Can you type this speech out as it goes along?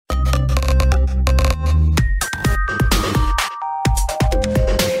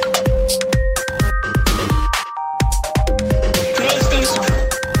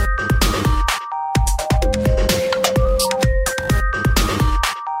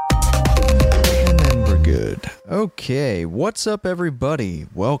Okay, what's up everybody?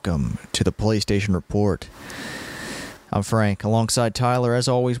 Welcome to the PlayStation Report. I'm Frank, alongside Tyler. As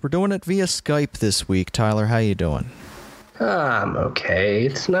always, we're doing it via Skype this week. Tyler, how you doing? I'm okay.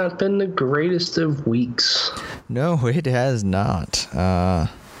 It's not been the greatest of weeks. No, it has not.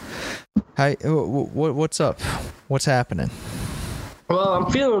 What's up? What's happening? Well,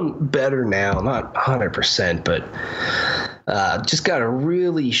 I'm feeling better now. Not 100%, but just got a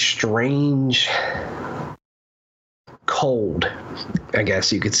really strange cold, I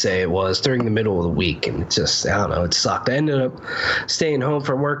guess you could say it was, during the middle of the week. And it just, I don't know, it sucked. I ended up staying home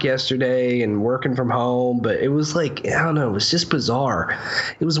from work yesterday and working from home, but it was like, I don't know, it was just bizarre.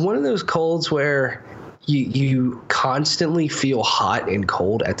 It was one of those colds where you constantly feel hot and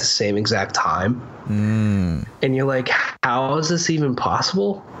cold at the same exact time. And you're like, how is this even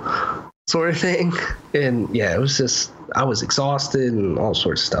possible? Sort of thing. And yeah, it was just, I was exhausted and all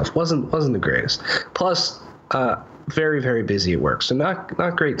sorts of stuff. Wasn't the greatest. Plus, very, very busy at work, so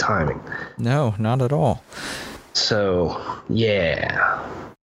not great timing. No, not at all. So yeah,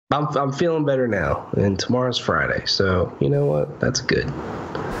 I'm feeling better now, and tomorrow's Friday, so you know what? That's good.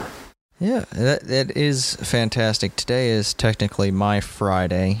 Yeah, that is fantastic. Today is technically my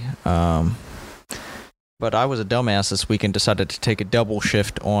Friday, but I was a dumbass this week and decided to take a double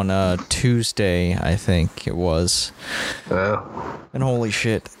shift on Tuesday, I think it was. And holy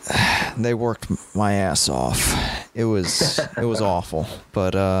shit, they worked my ass off. It was awful,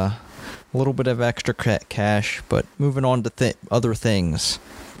 but a little bit of extra cash, but moving on to other things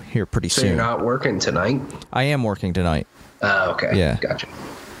here pretty soon. So you're not working tonight? I am working tonight. Okay. Yeah. Gotcha.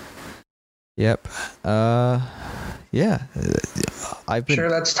 Yep. Yeah. I've been... Sure,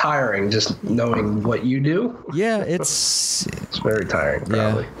 that's tiring, just knowing what you do. Yeah, it's very tiring,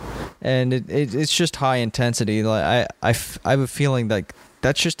 probably. Yeah. And it's just high intensity. Like I have a feeling like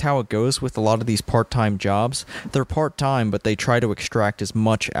that's just how it goes with a lot of these part-time jobs. They're part-time, but they try to extract as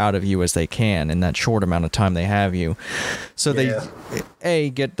much out of you as they can in that short amount of time they have you. So they, A,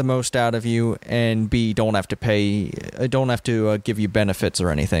 get the most out of you, and B, don't have to give you benefits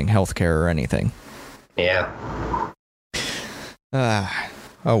or anything, healthcare or anything. Yeah.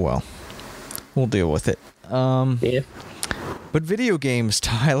 Oh well. We'll deal with it. Yeah. But video games,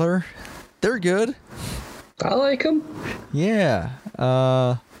 Tyler, they're good. I like them. Yeah.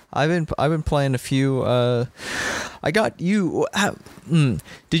 I've been playing a few. I got you.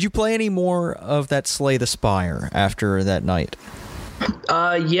 Did you play any more of that Slay the Spire after that night?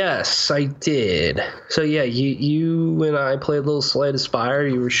 Yes, I did. So yeah, you and I played a little Slay the Spire.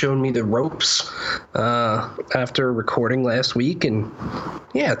 You were showing me the ropes after recording last week, and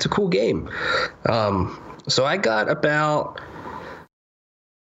yeah, it's a cool game. So I got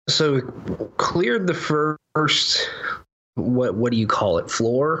cleared the first. What do you call it?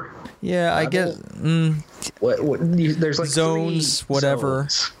 Floor? Yeah, I guess. There's like zones, whatever.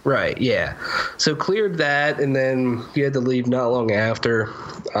 Zones. Right? Yeah. So cleared that, and then you had to leave not long after.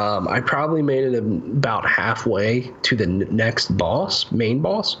 I probably made it about halfway to the next main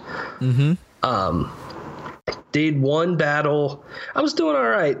boss. Mm-hmm. Did one battle. I was doing all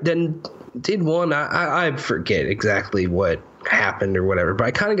right. Then did one. I forget exactly what happened or whatever, but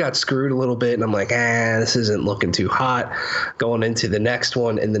I kind of got screwed a little bit, and I'm like, this isn't looking too hot. Going into the next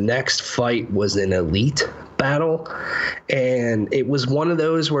one, and the next fight was an elite battle, and it was one of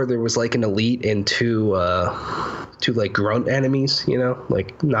those where there was like an elite and two like grunt enemies,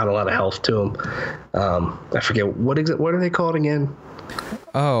 like not a lot of health to them. I forget what are they called again?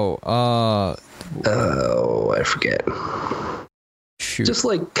 I forget. Shoot. Just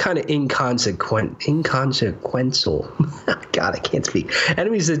like kind of inconsequential. God, I can't speak.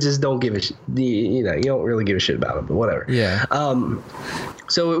 Enemies that just don't give a shit. You don't really give a shit about them, but whatever. Yeah.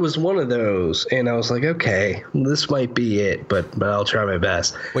 So it was one of those, and I was like, okay, this might be it, but I'll try my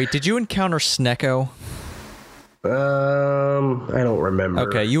best. Wait, did you encounter Snecko? I don't remember.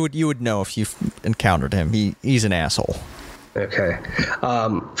 Okay, you would know if you encountered him. He's an asshole. Okay.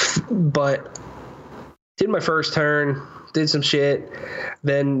 But did my first turn. Did some shit,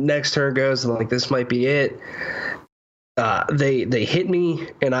 then next turn goes, and like, this might be it. They hit me,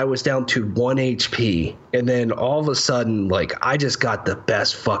 and I was down to 1 HP, and then all of a sudden, like, I just got the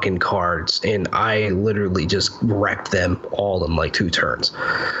best fucking cards, and I literally just wrecked them all in like 2 turns.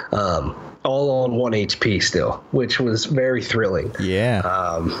 All on 1 HP still, which was very thrilling.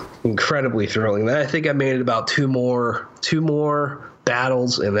 Yeah. Incredibly thrilling. Then I think I made it about two more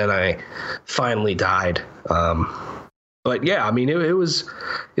battles, and then I finally died. But yeah, I mean, it was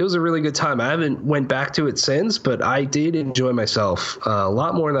a really good time. I haven't went back to it since, but I did enjoy myself a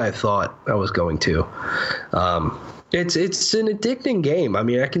lot more than I thought I was going to. It's an addicting game. I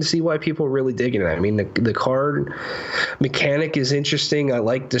mean, I can see why people are really digging it. I mean, the card mechanic is interesting. I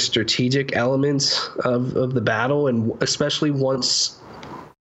like the strategic elements of the battle, and especially once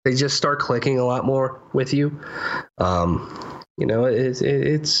they just start clicking a lot more with you. You know,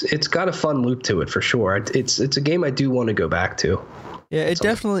 it's got a fun loop to it for sure. It's a game I do want to go back to. Yeah, it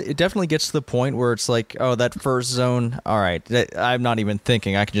definitely gets to the point where it's like, oh, that first zone, all right, I'm not even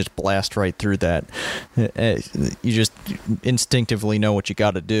thinking. I can just blast right through that. You just instinctively know what you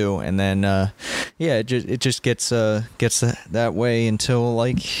got to do, and then it just gets that way until,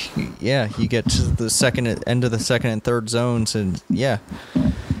 like, yeah, you get to the end of the second and third zones, and yeah,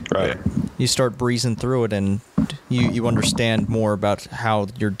 right, you start breezing through it, and you understand more about how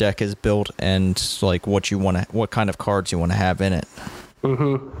your deck is built and like what kind of cards you want to have in it.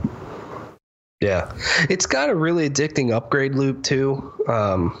 Yeah, it's got a really addicting upgrade loop too,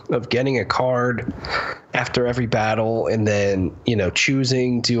 of getting a card after every battle, and then, you know,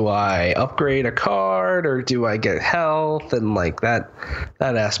 choosing, do I upgrade a card or do I get health, and like that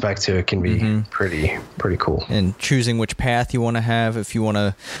aspect to it can be pretty cool. And choosing which path you want to have, if you want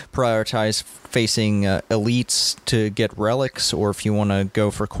to prioritize facing elites to get relics, or if you want to go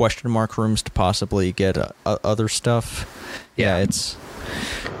for question mark rooms to possibly get other stuff. Yeah,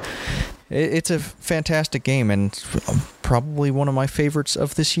 it's a fantastic game, and probably one of my favorites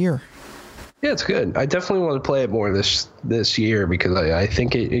of this year. Yeah, it's good. I definitely want to play it more this year, because I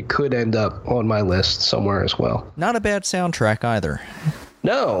think it could end up on my list somewhere as well. Not a bad soundtrack either.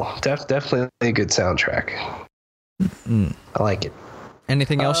 No, definitely a good soundtrack. I like it.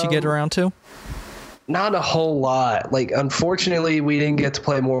 Anything else you get around to? Not a whole lot. Like, unfortunately, we didn't get to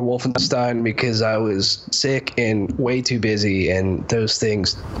play more Wolfenstein because I was sick and way too busy, and those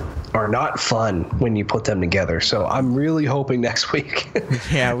things are not fun when you put them together. So I'm really hoping next week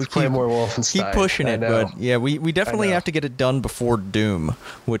we play more Wolfenstein. Keep pushing it, but yeah, we definitely have to get it done before Doom,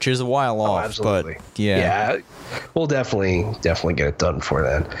 which is a while off. Absolutely. But yeah, we'll definitely get it done before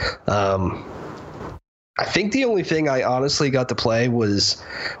then. I think the only thing I honestly got to play was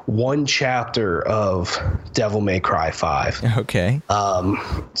one chapter of Devil May Cry 5. Okay.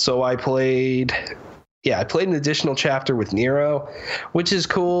 So I played an additional chapter with Nero, which is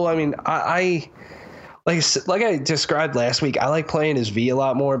cool. I mean, I like I described last week, I like playing as V a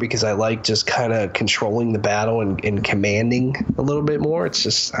lot more because I like just kind of controlling the battle and commanding a little bit more. It's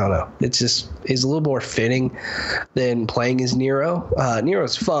just, I don't know. It's just is a little more fitting than playing as Nero.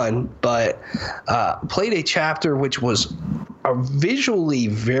 Nero's fun, but played a chapter which was a visually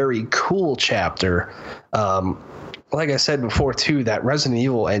very cool chapter. Like I said before, too, that Resident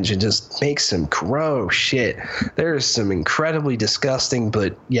Evil engine just makes some gross shit. There's some incredibly disgusting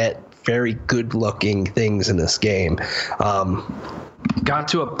but yet very good-looking things in this game. Got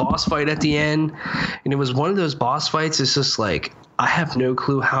to a boss fight at the end, and it was one of those boss fights. It's just like, I have no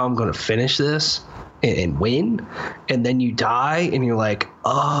clue how I'm going to finish this and win. And then you die, and you're like,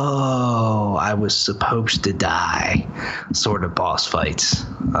 oh, I was supposed to die, sort of boss fights.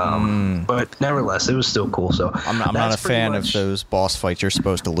 But nevertheless, it was still cool. So I'm not a fan of those boss fights you're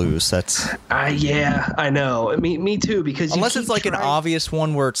supposed to lose. That's yeah, I know. Me too. Because unless it's like an obvious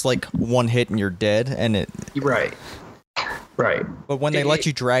one where it's like one hit and you're dead, and it right. But when they let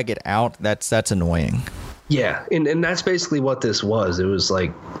you drag it out, that's annoying. Yeah, and that's basically what this was. It was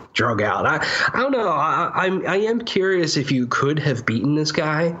like drug out. I don't know. I am curious if you could have beaten this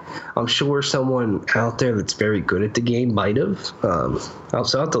guy. I'm sure someone out there that's very good at the game might have. I'll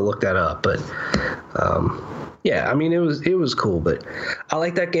have to look that up. But yeah, I mean, it was cool. But I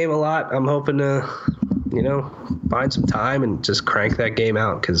like that game a lot. I'm hoping to, find some time and just crank that game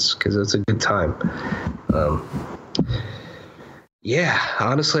out because it's a good time. Yeah,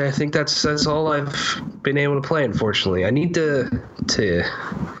 honestly, I think that's all I've been able to play. Unfortunately, I need to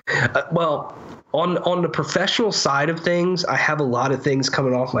on the professional side of things, I have a lot of things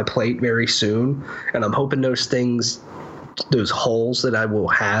coming off my plate very soon, and I'm hoping those holes that I will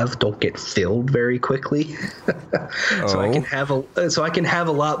have don't get filled very quickly, so I can have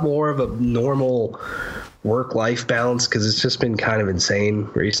a lot more of a normal work-life balance, because it's just been kind of insane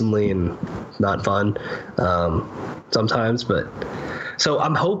recently and not fun sometimes. But so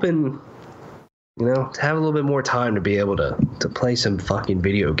I'm hoping to have a little bit more time to be able to play some fucking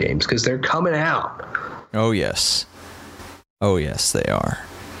video games, because they're coming out. Oh yes they are.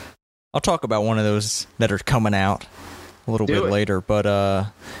 I'll talk about one of those that are coming out a little bit later,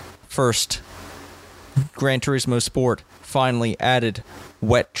 but first, Gran Turismo Sport finally added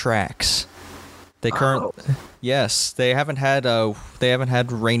wet tracks. They current Yes, they haven't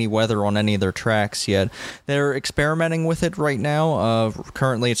had rainy weather on any of their tracks yet. They're experimenting with it right now.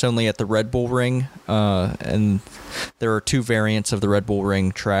 Currently, it's only at the Red Bull Ring, and there are 2 variants of the Red Bull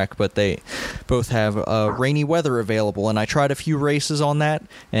Ring track, but they both have rainy weather available. And I tried a few races on that,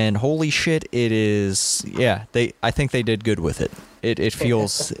 and holy shit, it is. Yeah, I think they did good with it. It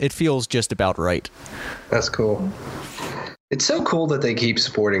feels just about right. That's cool. It's so cool that they keep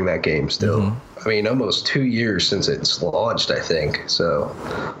supporting that game still. Mm-hmm. I mean, almost 2 years since it's launched, I think. So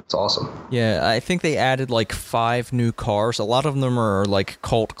it's awesome. Yeah, I think they added like 5 new cars. A lot of them are like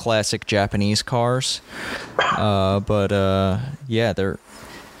cult classic Japanese cars. Yeah,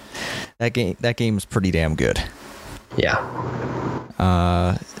 that game is pretty damn good.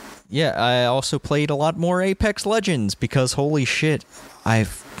 Yeah. Yeah, I also played a lot more Apex Legends because holy shit, I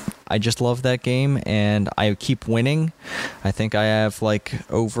just love that game, and I keep winning. I think I have like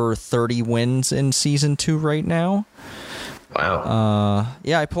over 30 wins in Season 2 right now. Wow.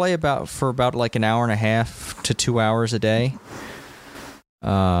 Yeah, I play for about like an hour and a half to 2 hours a day.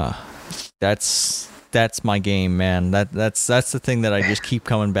 That's my game, man. That's the thing that I just keep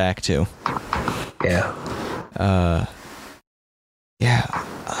coming back to. Yeah. Yeah.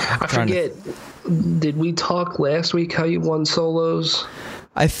 I forget. Did we talk last week how you won solos?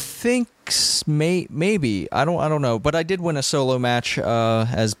 I think maybe. I don't know, but I did win a solo match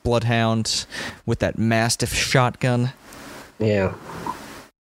as Bloodhound with that Mastiff shotgun. Yeah.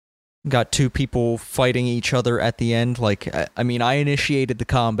 Got 2 people fighting each other at the end. Like, I mean, I initiated the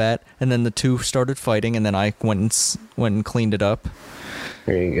combat, and then the 2 started fighting, and then I went and cleaned it up.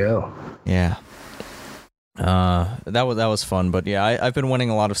 There you go. Yeah. That was fun, but yeah, I've been winning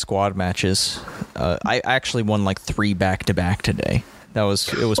a lot of squad matches. I actually won like 3 back-to-back today. It was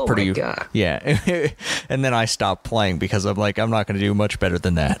pretty. My God. Yeah. And then I stopped playing because I'm like, I'm not going to do much better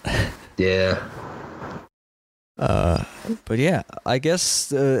than that. Yeah. But yeah, I guess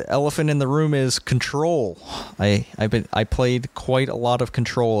the elephant in the room is Control. I played quite a lot of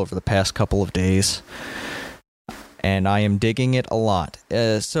Control over the past couple of days, and I am digging it a lot.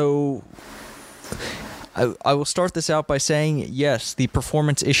 So I will start this out by saying, yes, the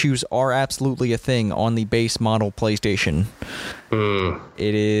performance issues are absolutely a thing on the base model PlayStation.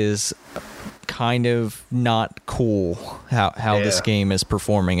 It is kind of not cool how this game is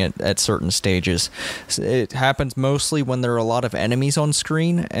performing at certain stages. It happens mostly when there are a lot of enemies on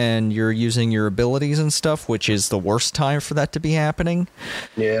screen and you're using your abilities and stuff, which is the worst time for that to be happening.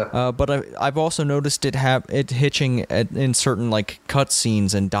 Yeah. But I've also noticed it hitching in certain like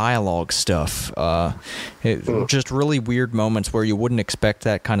cutscenes and dialogue stuff. Just really weird moments where you wouldn't expect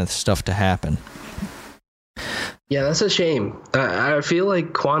that kind of stuff to happen. Yeah, that's a shame. I feel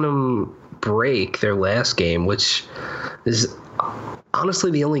like Quantum Break, their last game, which is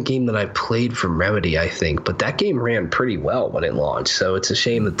honestly the only game that I played from Remedy, I think, but that game ran pretty well when it launched, so it's a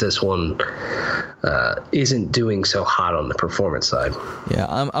shame that this one isn't doing so hot on the performance side. Yeah,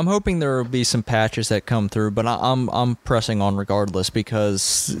 I'm hoping there will be some patches that come through, but I'm pressing on regardless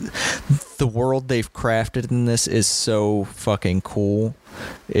because the world they've crafted in this is so fucking cool.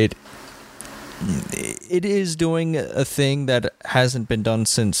 It is doing a thing that hasn't been done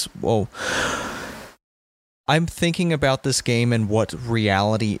since, well, I'm thinking about this game and what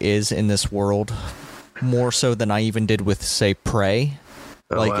reality is in this world more so than I even did with, say, Prey.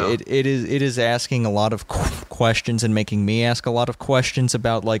 Wow. It is asking a lot of questions and making me ask a lot of questions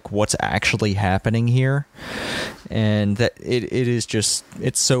about like what's actually happening here, and that it is just,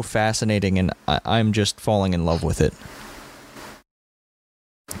 it's so fascinating, and I'm just falling in love with it.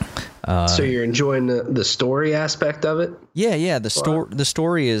 So you're enjoying the story aspect of it? Yeah. The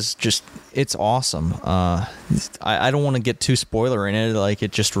story is just, it's awesome. I don't want to get too spoiler in it, like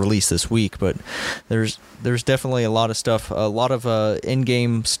it just released this week, but there's definitely a lot of stuff, a lot of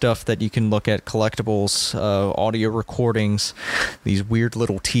in-game stuff that you can look at, collectibles, audio recordings, these weird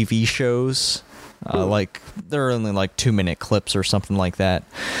little TV shows. Like they're only like 2-minute clips or something like that,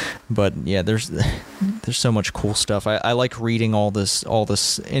 but yeah, there's so much cool stuff. I like reading all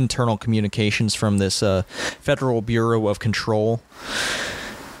this internal communications from this Federal Bureau of Control.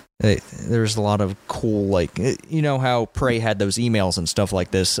 There's a lot of cool, like, you know how Prey had those emails and stuff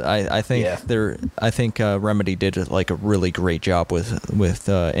like this. I think Remedy did like a really great job with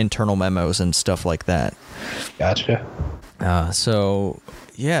internal memos and stuff like that. Gotcha. So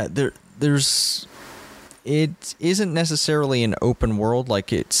yeah, there's. It isn't necessarily an open world,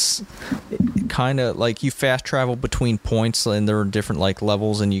 like it's kind of like you fast travel between points and there are different like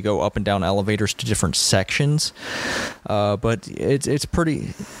levels and you go up and down elevators to different sections, but it's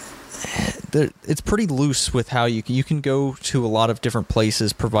pretty, it's pretty loose with how you can go to a lot of different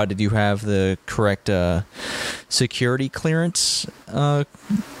places provided you have the correct security clearance.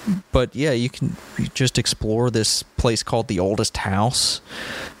 But yeah, you can just explore this place called the Oldest House,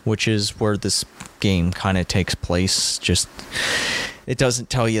 which is where this game kind of takes place. Just it doesn't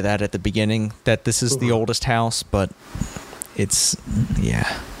tell you that at the beginning that this is the oldest house, but it's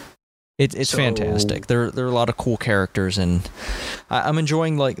It's fantastic. There are a lot of cool characters, and I'm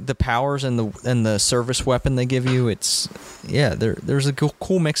enjoying like the powers and the service weapon they give you. There's a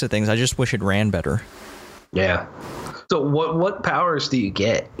cool mix of things. I just wish it ran better. Yeah. So what powers do you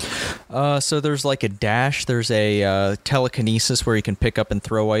get? So there's like a dash. There's a telekinesis where you can pick up and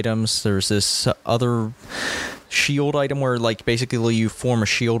throw items. There's this other shield item where like basically you form a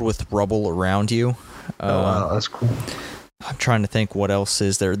shield with rubble around you. Oh wow, that's cool. I'm trying to think what else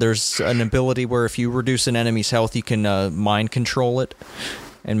is there. There's an ability where if you reduce an enemy's health, you can mind control it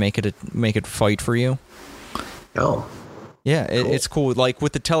and make it fight for you. Oh. Yeah, cool. It's cool. Like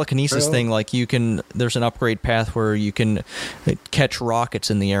with the telekinesis thing, like there's an upgrade path where you can catch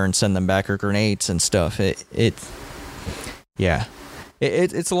rockets in the air and send them back, or grenades and stuff. It's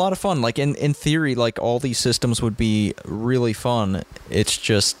a lot of fun. Like in theory, like all these systems would be really fun. It's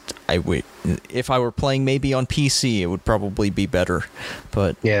just if I were playing maybe on PC, it would probably be better.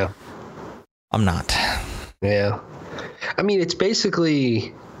 But yeah, I'm not. Yeah, I mean, it's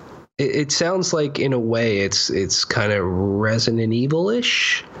basically. It sounds like in a way it's kind of Resident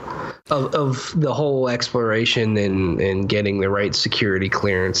Evil-ish of the whole exploration and getting the right security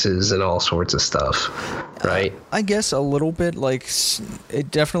clearances and all sorts of stuff, right? I guess a little bit. Like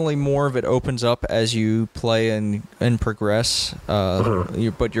it definitely more of it opens up as you play and progress.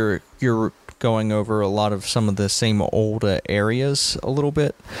 But you're going over a lot of some of the same old areas a little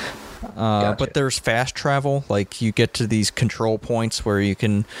bit. Gotcha. But there's fast travel, like you get to these control points where you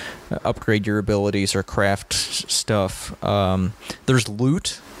can upgrade your abilities or craft stuff. There's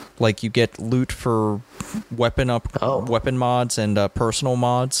loot, like you get loot for weapon mods and personal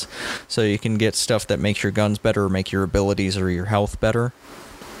mods, so you can get stuff that makes your guns better or make your abilities or your health better.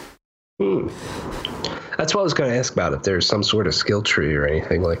 That's what I was going to ask about, if there's some sort of skill tree or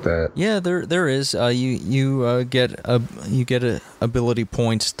anything like that. Yeah, there is. You get ability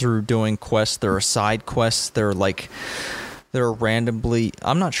points through doing quests. There are side quests. They're randomly.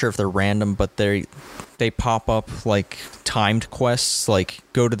 I'm not sure if they're random, but they pop up like timed quests. Like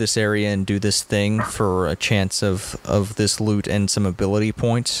go to this area and do this thing for a chance of this loot and some ability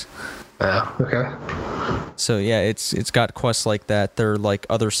points. Okay. So yeah, it's got quests like that. There are like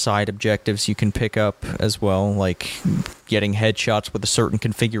other side objectives you can pick up as well, like getting headshots with a certain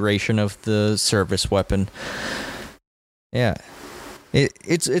configuration of the service weapon. Yeah,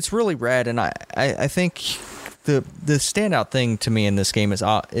 it's really rad, and I think the standout thing to me in this game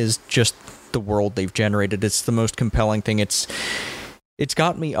is just the world they've generated. It's the most compelling thing. It's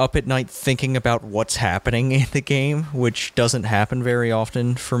got me up at night thinking about what's happening in the game, which doesn't happen very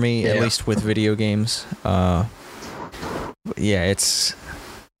often for me, at least with video games. I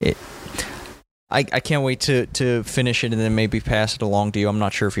can't wait to finish it and then maybe pass it along to you. I'm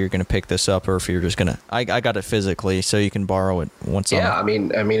not sure if you're going to pick this up or if you're just going to... I got it physically, so you can borrow it once. Yeah, I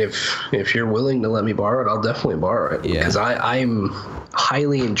mean, if you're willing to let me borrow it, I'll definitely borrow it. Yeah. Because I'm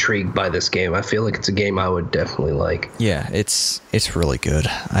highly intrigued by this game. I feel like it's a game I would definitely like. Yeah, it's really good.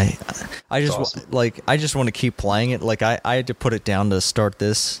 I just awesome. I just want to keep playing it. Like I had to put it down to start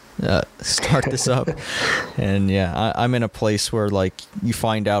this up, and yeah, I'm in a place where like you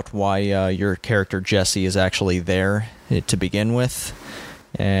find out why your character Jesse is actually there to begin with,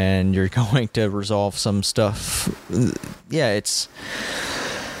 and you're going to resolve some stuff. Yeah,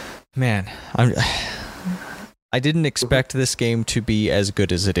 I didn't expect this game to be as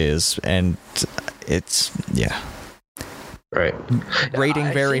good as it is, and it's right.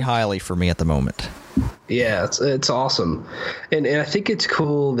 Rating very highly for me at the moment. Yeah, it's awesome, and I think it's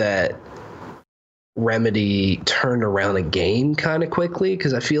cool that Remedy turned around a game kind of quickly,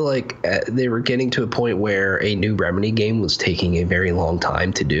 because I feel like they were getting to a point where a new Remedy game was taking a very long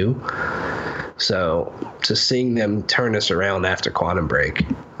time to do. So just seeing them turn this around after Quantum Break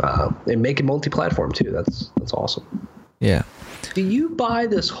and make it multi-platform too, that's awesome. Yeah. Do you buy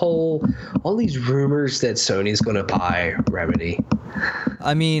all these rumors that Sony's going to buy Remedy?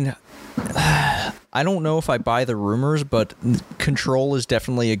 I mean, I don't know if I buy the rumors, but Control is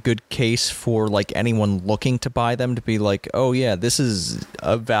definitely a good case for like anyone looking to buy them to be like, oh yeah, this is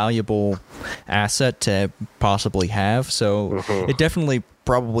a valuable asset to possibly have. So it definitely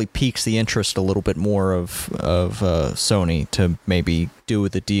probably piques the interest a little bit more of Sony to maybe do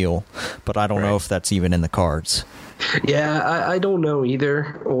the deal, but I don't know if that's even in the cards. Yeah, I don't know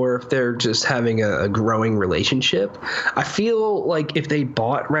either, or if they're just having a growing relationship. I feel like if they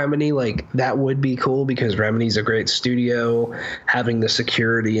bought Remedy, like that would be cool because Remedy's a great studio. Having the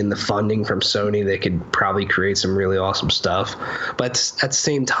security and the funding from Sony, they could probably create some really awesome stuff. But at the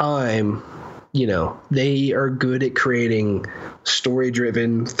same time, you know, they are good at creating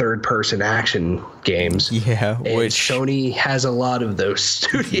story-driven third-person action games. Yeah, and which Sony has a lot of those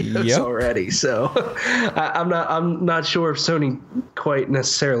studios already. So I'm not sure if Sony quite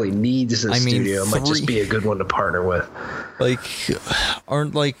necessarily needs a studio. It might just be a good one to partner with. Like,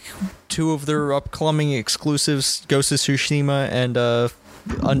 aren't like two of their upcoming exclusives, Ghost of Tsushima and The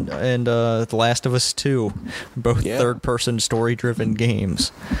Last of Us 2, both third-person story-driven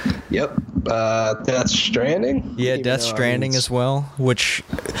games. Yep. Death Stranding? Yeah, Death Stranding as well, which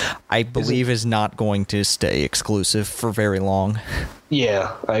I believe is not going to stay exclusive for very long.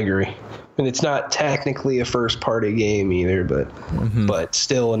 Yeah, I agree. And it's not technically a first-party game either, but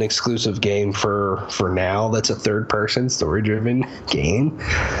still an exclusive game for now. That's a third-person story-driven game.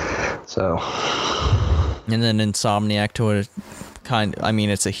 So. And then Insomniac to a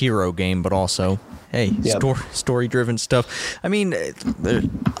it's a hero game, but also, hey, story-driven stuff. I mean,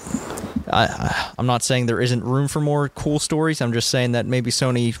 I'm not saying there isn't room for more cool stories. I'm just saying that maybe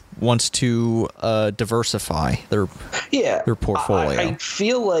Sony wants to diversify their portfolio. I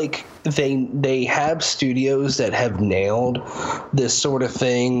feel like they have studios that have nailed this sort of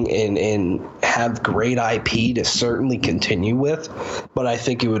thing and have great IP to certainly continue with, but I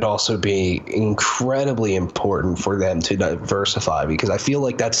think it would also be incredibly important for them to diversify because I feel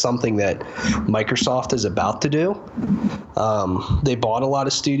like that's something that Microsoft is about to do. They bought a lot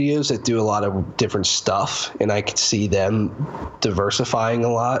of studios that do a lot of different stuff, and I could see them diversifying a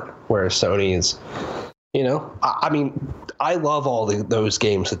lot, whereas Sony is, you know, I mean, I love all those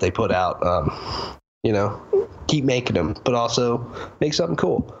games that they put out. You know, keep making them, but also make something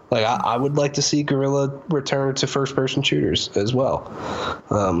cool. Like I would like to see Guerrilla return to first-person shooters as well.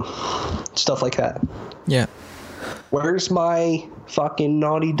 Stuff like that. Yeah. Where's my fucking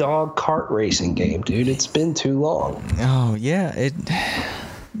Naughty Dog kart racing game, dude? It's been too long. Oh yeah, I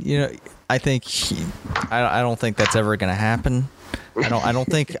think I don't think that's ever gonna happen. I don't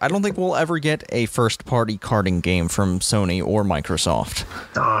think we'll ever get a first-party karting game from Sony or Microsoft.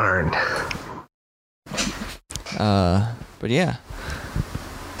 Darn. But yeah,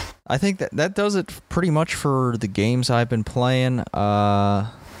 I think that does it pretty much for the games I've been playing.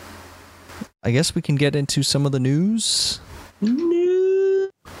 I guess we can get into some of the news.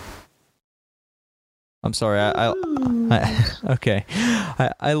 I'm sorry, okay.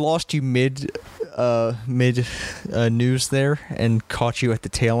 I lost you mid news there and caught you at the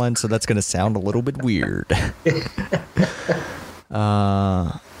tail end, so that's going to sound a little bit weird.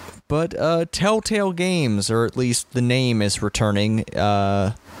 But Telltale Games, or at least the name is returning.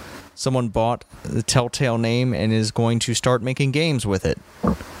 Someone bought the Telltale name and is going to start making games with it.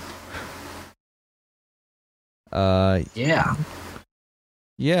 Yeah.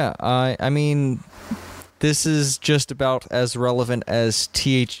 Yeah, I mean, this is just about as relevant as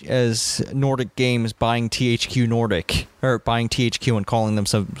Nordic Games buying THQ Nordic, or buying THQ and calling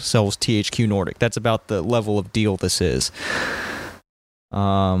themselves THQ Nordic. That's about the level of deal this is.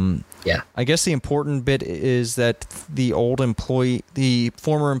 Yeah. I guess the important bit is that the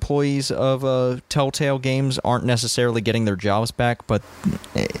former employees of Telltale Games aren't necessarily getting their jobs back, but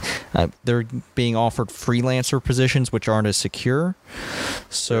they're being offered freelancer positions which aren't as secure.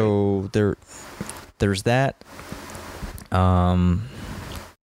 So there's that.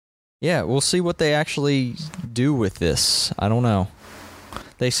 Yeah, we'll see what they actually do with this. I don't know.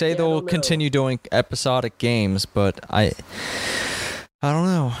 They say they'll continue doing episodic games, but I don't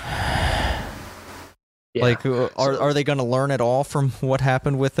know. Yeah. Like, are they going to learn at all from what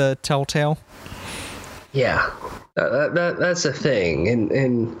happened with Telltale? Yeah, that's the thing,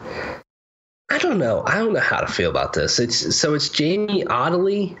 and I don't know. I don't know how to feel about this. It's Jamie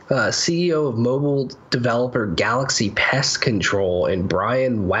Ottley, CEO of mobile developer Galaxy Pest Control, and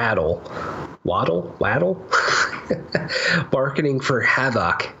Brian Waddle, marketing for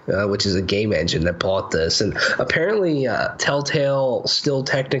Havoc, which is a game engine that bought this. And apparently Telltale still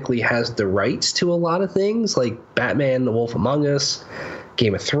technically has the rights to a lot of things like Batman, The Wolf Among Us,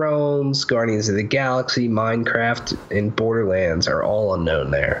 Game of Thrones, Guardians of the Galaxy, Minecraft, and Borderlands are all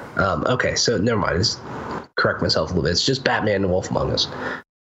unknown there. Okay, so never mind. Just correct myself a little bit. It's just Batman and The Wolf Among Us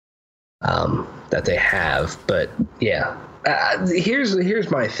that they have. But yeah,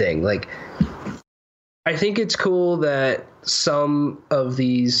 here's my thing. Like, I think it's cool that some of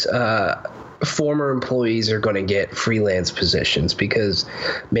these former employees are going to get freelance positions because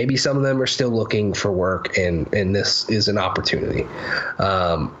maybe some of them are still looking for work, and this is an opportunity.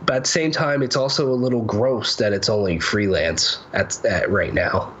 But at the same time, it's also a little gross that it's only freelance at right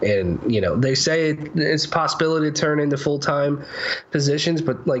now. And, they say it's a possibility to turn into full-time positions,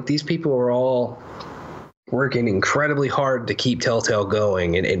 but like these people are all working incredibly hard to keep Telltale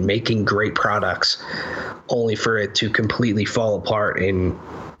going and making great products, only for it to completely fall apart in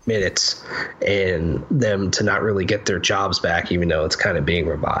minutes and them to not really get their jobs back, even though it's kind of being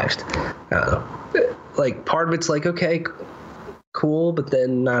revived. Like, part of it's like, okay, cool, but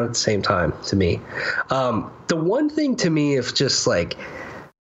then not at the same time to me. The one thing to me of just like,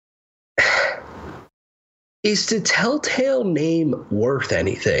 is the Telltale name worth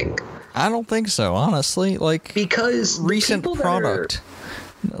anything? I don't think so, honestly. Like, because recent product,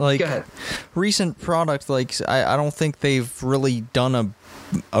 like recent product, like I don't think they've really done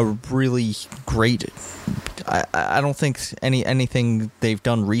a really great. I don't think anything they've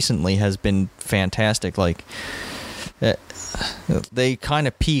done recently has been fantastic. Like, they kind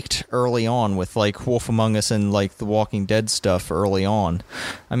of peaked early on with like Wolf Among Us and like the Walking Dead stuff early on.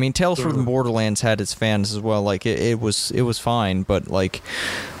 I mean, Tales from the Borderlands had its fans as well. Like, it was fine, but like,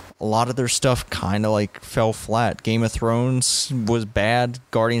 a lot of their stuff kind of like fell flat. Game of Thrones was bad.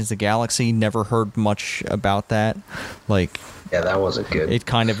 Guardians of the Galaxy, never heard much about that. Like, yeah, that wasn't good. It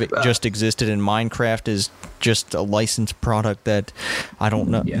kind of just existed, and Minecraft is just a licensed product that I don't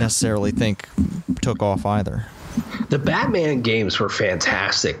necessarily think took off either. The Batman games were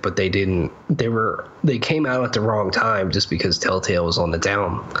fantastic, but they came out at the wrong time just because Telltale was on the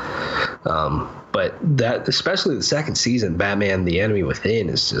down. But that, especially the second season, Batman: The Enemy Within,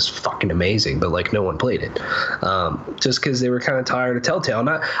 is just fucking amazing. But like, no one played it, just because they were kind of tired of Telltale. And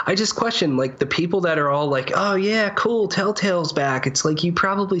I just question, like, the people that are all like, "Oh yeah, cool, Telltale's back." It's like, you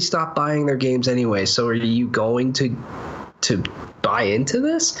probably stopped buying their games anyway. So are you going to buy into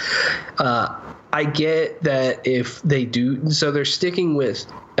this? I get that if they do, so they're sticking with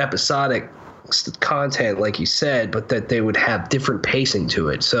episodic content, like you said, but that they would have different pacing to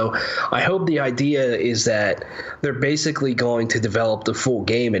it. So I hope the idea is that they're basically going to develop the full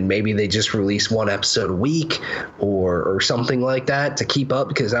game, and maybe they just release one episode a week or something like that to keep up,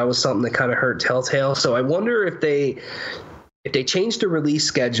 because that was something that kind of hurt Telltale. So I wonder if they change the release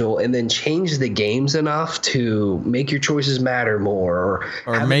schedule and then change the games enough to make your choices matter more,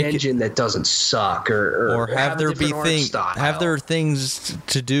 or have an engine that doesn't suck, or have there be things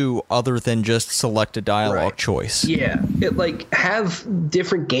to do other than just select a dialogue choice. Yeah, have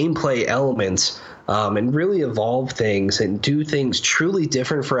different gameplay elements, and really evolve things and do things truly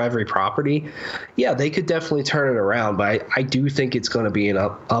different for every property. Yeah, they could definitely turn it around, but I do think it's going to be an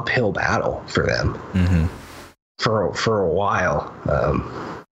uphill battle for them. Mm-hmm. For a while.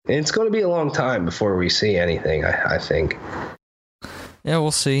 And it's going to be a long time before we see anything, I think. Yeah,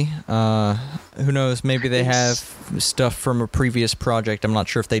 we'll see. Who knows? Maybe they have stuff from a previous project. I'm not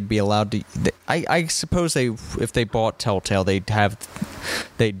sure if they'd be allowed to. I suppose if they bought Telltale,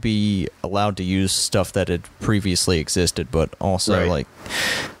 they'd be allowed to use stuff that had previously existed, but also like,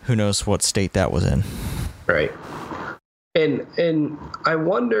 who knows what state that was in. Right. And I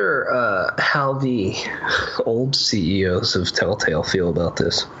wonder how the old CEOs of Telltale feel about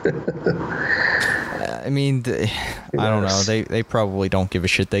this. I mean, I don't know. They probably don't give a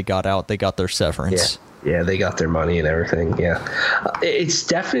shit. They got out. They got their severance. Yeah, they got their money and everything. Yeah. It's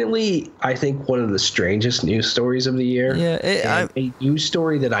definitely, I think, one of the strangest news stories of the year. Yeah. A news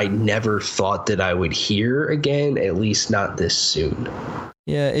story that I never thought that I would hear again, at least not this soon.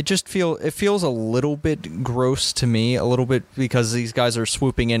 Yeah, it feels a little bit gross to me, a little bit, because these guys are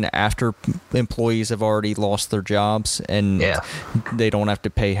swooping in after employees have already lost their jobs, and they don't have to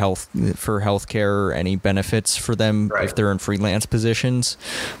pay for health care or any benefits for them if they're in freelance positions.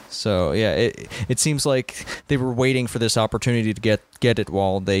 So yeah, it seems like they were waiting for this opportunity to get it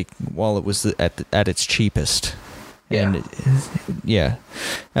while it was at its cheapest. Yeah.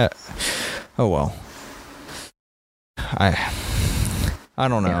 And oh well. I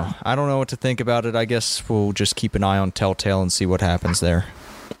don't know. Yeah. I don't know what to think about it. I guess we'll just keep an eye on Telltale and see what happens there.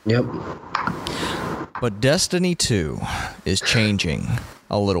 Yep. But Destiny 2 is changing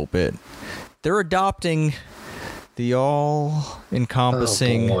a little bit. They're adopting the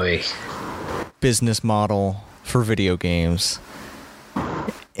all-encompassing business model for video games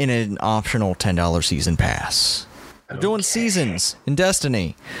in an optional $10 season pass. They're doing seasons in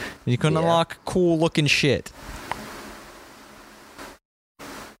Destiny. You can unlock cool-looking shit.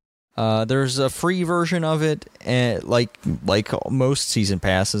 There's a free version of it, and like most season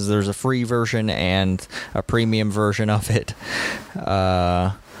passes, there's a free version and a premium version of it.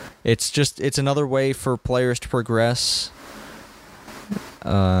 It's another way for players to progress.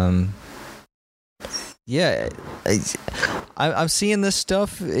 Yeah, I'm seeing this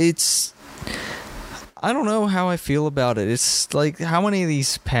stuff. I don't know how I feel about it. It's like, how many of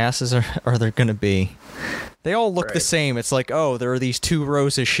these passes are there going to be? They all look the same. It's like, oh, there are these 2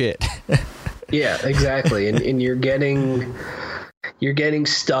 rows of shit. Yeah, exactly. And you're getting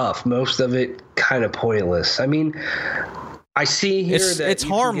stuff. Most of it kind of pointless. I mean, I see here it's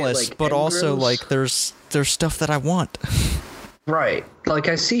harmless, get, but also like there's stuff that I want. Right. Like,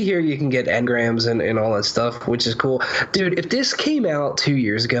 I see here you can get engrams and all that stuff, which is cool. Dude, if this came out 2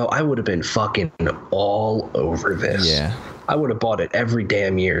 years ago, I would have been fucking all over this. Yeah. I would have bought it every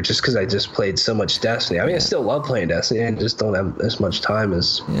damn year just because I just played so much Destiny. I mean, I still love playing Destiny. I just don't have as much time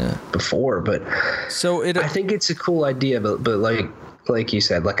as before. But I think it's a cool idea. But like you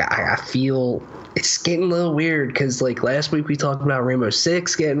said, like I feel it's getting a little weird because like last week we talked about Rainbow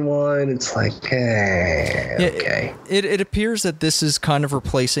Six getting one. It's like, okay. It appears that this is kind of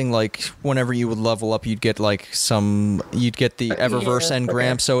replacing, like, whenever you would level up, you'd get the Eververse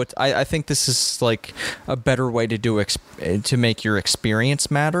engram. Okay. So I think this is like a better way to to make your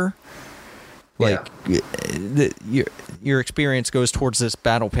experience matter. Like, your experience goes towards this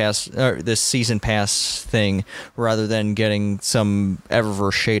battle pass, or this season pass thing, rather than getting some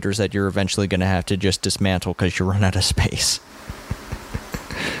Eververse shaders that you're eventually going to have to just dismantle because you run out of space.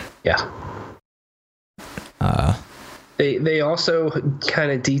 Yeah. They also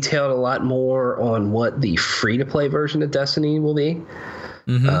kind of detailed a lot more on what the free-to-play version of Destiny will be.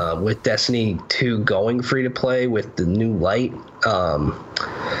 Mm-hmm. With Destiny 2 going free-to-play with the new light.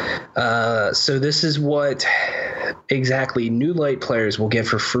 So this is what exactly new light players will get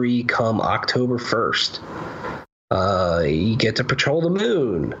for free come October 1st. You get to patrol the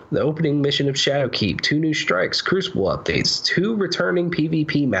moon, the opening mission of Shadowkeep, 2 new strikes, Crucible updates, 2 returning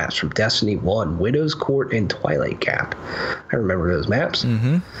PvP maps from Destiny 1, Widow's Court and Twilight Cap. I remember those maps.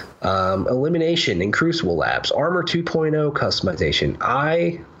 Mm-hmm. Elimination in Crucible Labs, Armor 2.0 customization,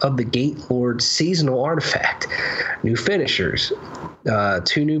 Eye of the Gate Lord seasonal artifact, new finishers,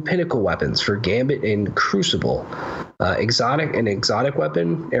 2 new pinnacle weapons for Gambit and Crucible, exotic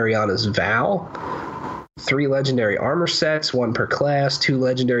weapon, Ariana's Vow, 3 legendary armor sets, 1 per class, 2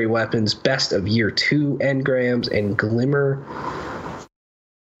 legendary weapons, best of year 2 engrams, and glimmer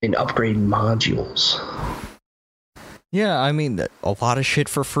and upgrade modules. Yeah, I mean, a lot of shit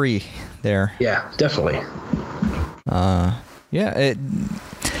for free there. Yeah, definitely.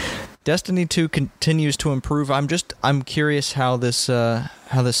 Destiny 2 continues to improve. I'm curious how this the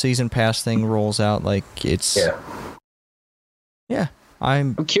season pass thing rolls out. Like, it's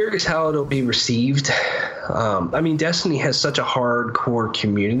I'm curious how it'll be received. I mean, Destiny has such a hardcore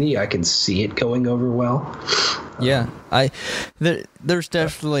community. I can see it going over well. Yeah, there's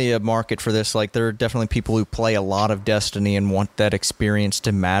definitely a market for this. Like, there are definitely people who play a lot of Destiny and want that experience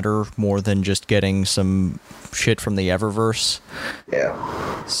to matter more than just getting some shit from the Eververse.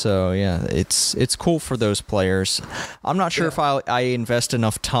 Yeah. So yeah, it's cool for those players. I'm not sure if I invest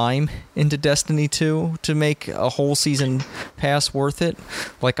enough time into Destiny 2 to make a whole season pass worth it.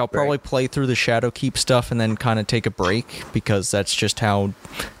 Like, I'll probably play through the Shadowkeep stuff and then kind of take a break, because that's just how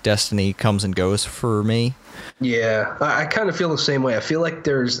Destiny comes and goes for me. Yeah, I kind of feel the same way. I feel like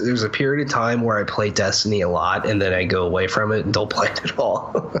there's a period of time where I play Destiny a lot, and then I go away from it and don't play it at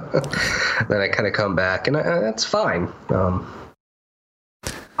all. Then I kind of come back, and that's fine.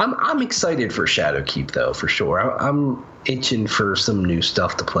 I'm excited for Shadowkeep, though, for sure. I'm itching for some new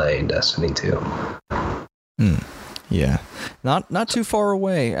stuff to play in Destiny 2. Yeah, not too far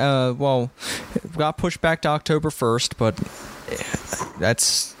away. Well, it got pushed back to October 1st, but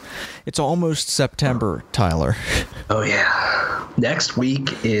it's almost September, Tyler. Oh yeah, next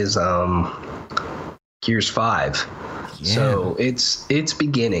week is Gears 5. Yeah. So it's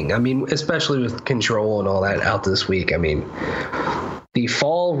beginning. I mean, especially with Control and all that out this week. I mean, the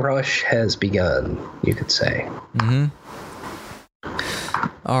fall rush has begun, you could say. Mm-hmm.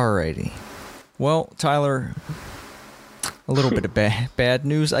 Alrighty. Well, Tyler, a little bit of bad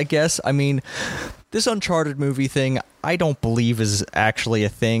news, I guess. I mean, this Uncharted movie thing, I don't believe is actually a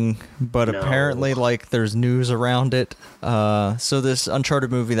thing, but apparently, like, there's news around it. So this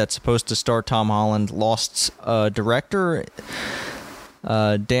Uncharted movie that's supposed to star Tom Holland lost director.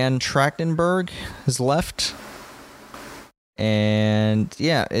 Dan Trachtenberg has left. And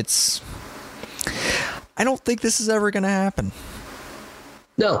yeah, I don't think this is ever going to happen.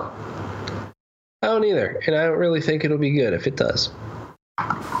 No. I don't either. And I don't really think it'll be good if it does.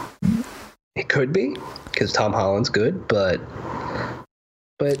 Could be, because Tom Holland's good, but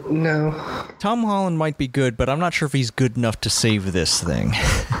no. Tom Holland might be good, but I'm not sure if he's good enough to save this thing.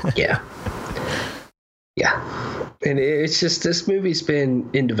 Yeah. And it's just, this movie's been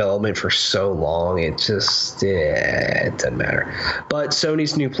in development for so long, it just, it doesn't matter. But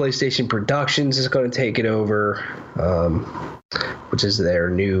Sony's new PlayStation Productions is going to take it over, which is their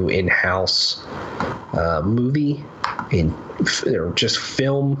new in-house movie or just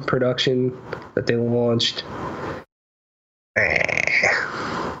film production that they launched.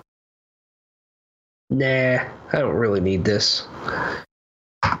 Nah, I don't really need this.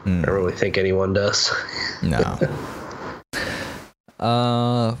 I don't really think anyone does. No.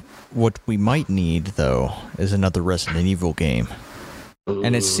 What we might need, though, is another Resident Evil game.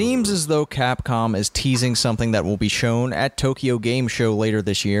 And it seems as though Capcom is teasing something that will be shown at Tokyo Game Show later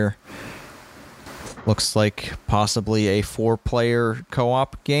this year. Looks like possibly a 4-player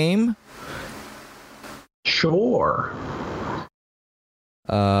co-op game. Sure.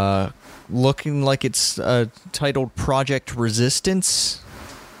 Looking like it's titled Project Resistance.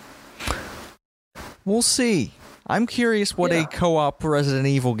 We'll see. I'm curious what a co-op Resident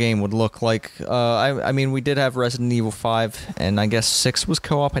Evil game would look like. I mean, we did have Resident Evil 5, and I guess 6 was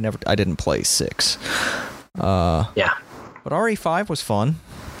co-op. I didn't play 6. Yeah. But RE5 was fun.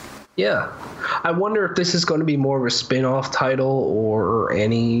 Yeah. I wonder if this is going to be more of a spin-off title or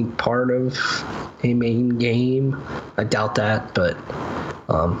any part of a main game. I doubt that, but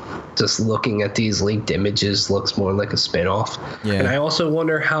just looking at these leaked images looks more like a spin-off. Yeah. And I also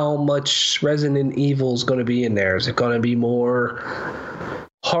wonder how much Resident Evil is going to be in there. Is it going to be more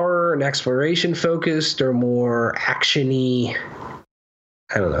horror and exploration focused or more action-y?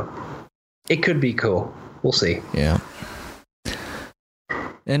 I don't know. It could be cool. We'll see. Yeah.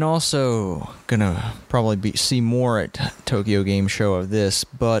 And also, gonna probably see more at Tokyo Game Show of this,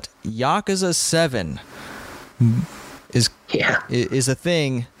 but Yakuza 7 is a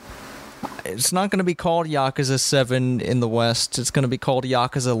thing. It's not gonna be called Yakuza 7 in the West. It's gonna be called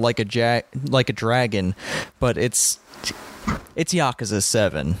Yakuza like a Dragon, but it's Yakuza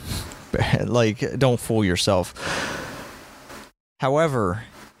 7. Like, don't fool yourself. However,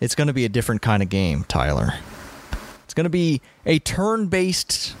 it's gonna be a different kind of game, Tyler. It's going to be a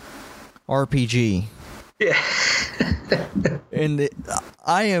turn-based RPG. Yeah. And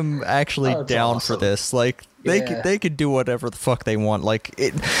I am actually down awesome. for this. Like, they could do whatever the fuck they want. Like,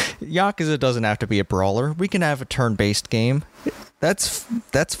 Yakuza doesn't have to be a brawler. We can have a turn-based game. That's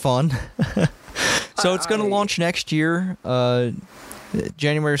fun. So it's going to launch next year,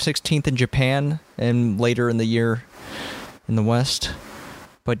 January 16th in Japan, and later in the year in the West.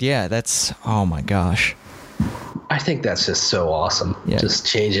 But yeah, oh my gosh. I think that's just so awesome. Yeah. Just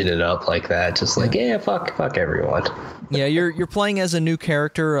changing it up like that. Just like, fuck everyone. Yeah, you're playing as a new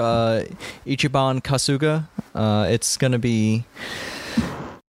character, Ichiban Kasuga. It's going to be...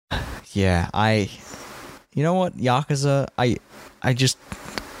 Yeah, you know what? Yakuza,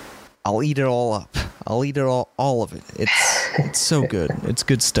 I'll eat it all up. I'll eat it all of it. It's so good. It's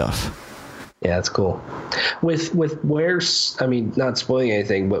good stuff. Yeah, it's cool. With where, I mean, not spoiling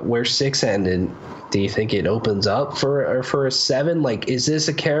anything, but where 6 ended, do you think it opens up for a 7? Like, is this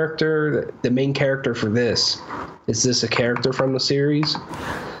a character, the main character for this? Is this a character from the series?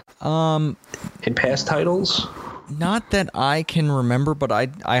 In past titles? Not that I can remember, but I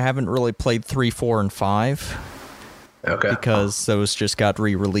haven't really played 3, 4, and 5. Okay. Because those just got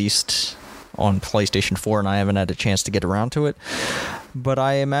re-released on PlayStation 4, and I haven't had a chance to get around to it. But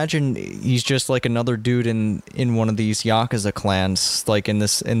I imagine he's just like another dude in one of these Yakuza clans, like in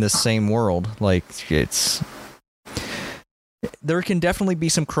this same world. Like, there can definitely be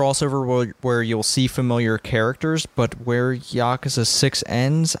some crossover where you'll see familiar characters, but where Yakuza 6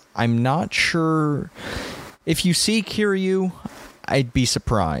 ends, I'm not sure. If you see Kiryu, I'd be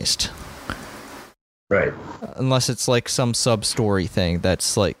surprised. Right. Unless it's like some sub-story thing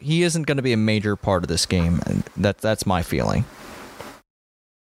that's like, he isn't going to be a major part of this game, and that's my feeling.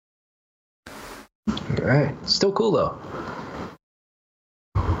 All right. Still cool, though.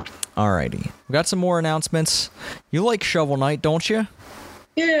 Alrighty. We got some more announcements. You like Shovel Knight, don't you?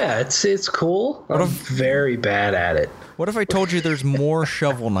 Yeah, it's cool. I'm very bad at it. What if I told you there's more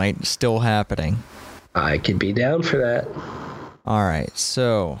Shovel Knight still happening? I could be down for that. Alright,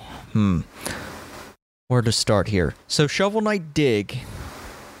 so, where to start here? So, Shovel Knight Dig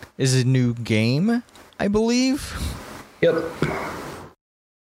is a new game, I believe? Yep.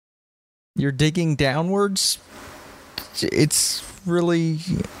 You're digging downwards? It's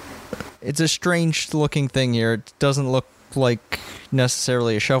a strange looking thing here. It doesn't look like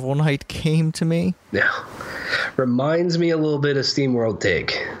necessarily a Shovel Knight game to me. Yeah. Reminds me a little bit of SteamWorld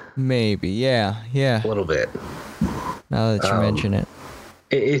Dig. Maybe, yeah. A little bit. Now that you mention it.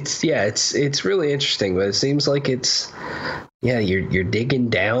 It's really interesting, but it seems like you're digging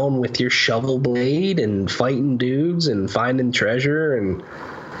down with your shovel blade and fighting dudes and finding treasure, and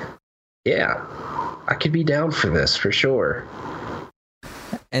yeah, I could be down for this for sure.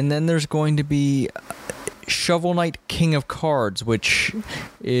 And then there's going to be Shovel Knight King of Cards, which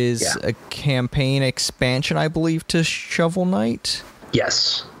is a campaign expansion, I believe, to Shovel Knight.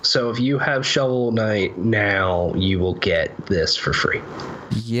 Yes. So if you have Shovel Knight now, you will get this for free.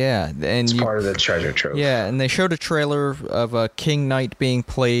 Yeah, and it's part of the treasure trove. Yeah, and they showed a trailer of a King Knight being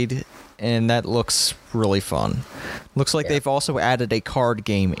played, and that looks really fun. Looks like they've also added a card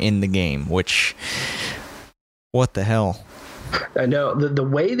game in the game, which... What the hell? I know the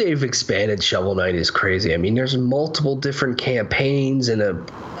way they've expanded Shovel Knight is crazy. I mean, there's multiple different campaigns and a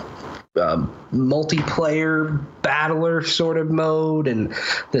multiplayer battler sort of mode and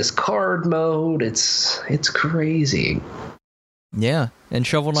this card mode. It's crazy. Yeah, and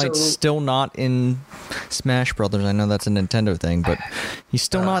Shovel Knight's still not in Smash Brothers. I know that's a Nintendo thing, but he's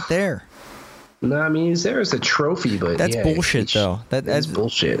still not there. No, I mean, he's there as a trophy, but that's bullshit, though. That's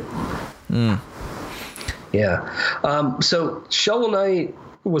bullshit. Yeah. So Shovel Knight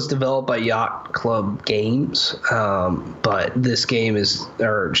was developed by Yacht Club Games, but this game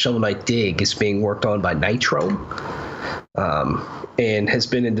Shovel Knight Dig is being worked on by Nitro, and has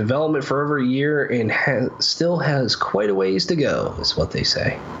been in development for over a year and still has quite a ways to go, is what they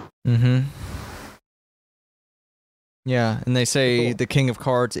say. Mm-hmm. Yeah, and they say the King of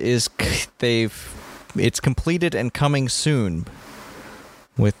Cards it's completed and coming soon.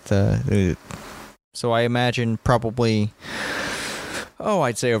 So I imagine probably,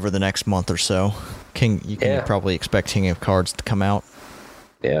 I'd say over the next month or so, you can probably expect King of Cards to come out.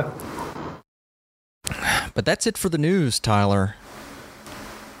 Yeah. But that's it for the news, Tyler.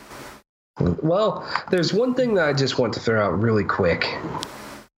 Well, there's one thing that I just want to throw out really quick.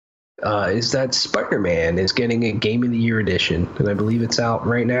 Is that Spider-Man is getting a Game of the Year edition, and I believe it's out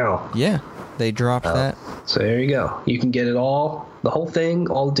right now. Yeah, they dropped that. So there you go. You can get it all, the whole thing,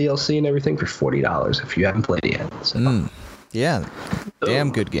 all the DLC and everything for $40 if you haven't played it yet. So. Yeah,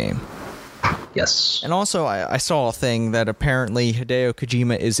 damn good game. Yes. And also, I saw a thing that apparently Hideo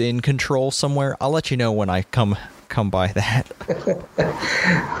Kojima is in control somewhere. I'll let you know when I come by that.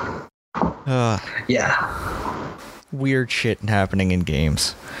 Yeah. Weird shit happening in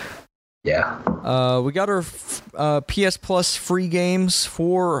games. Yeah. We got our PS Plus free games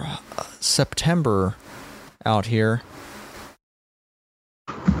for September out here.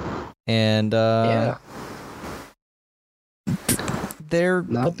 And they're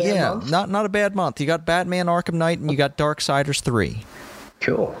not a bad month. Not a bad month. You got Batman Arkham Knight and you got Darksiders 3.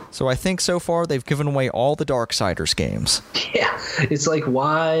 Cool. So I think so far they've given away all the Darksiders games. Yeah. It's like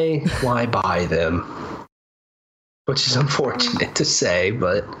why buy them? Which is unfortunate to say,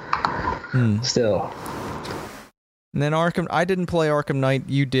 but still. And then I didn't play Arkham Knight.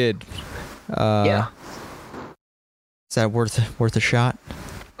 You did. Yeah. Is that worth a shot?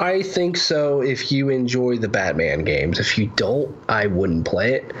 I think so if you enjoy the Batman games. If you don't, I wouldn't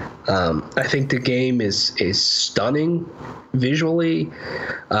play it. I think the game is stunning visually.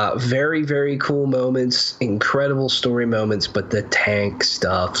 Very, very cool moments, incredible story moments, but the tank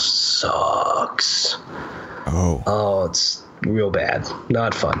stuff sucks. Oh, it's real bad.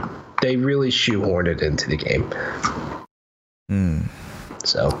 Not fun. They really shoehorned it into the game.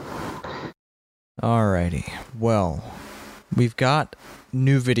 So. Alrighty. Well, we've got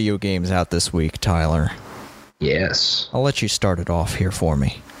new video games out this week, Tyler. Yes. I'll let you start it off here for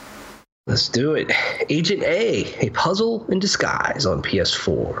me. Let's do it. Agent A puzzle in disguise on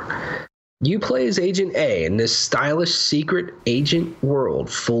PS4. You play as Agent A in this stylish secret agent world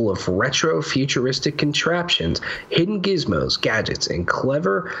full of retro futuristic contraptions, hidden gizmos, gadgets, and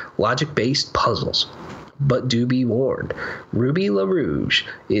clever logic-based puzzles. But do be warned, Ruby LaRouge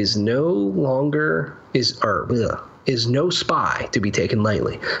is no spy to be taken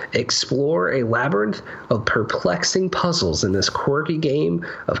lightly. Explore a labyrinth of perplexing puzzles in this quirky game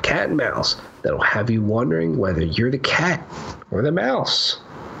of cat and mouse that'll have you wondering whether you're the cat or the mouse.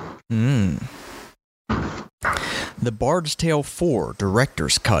 The Bard's Tale 4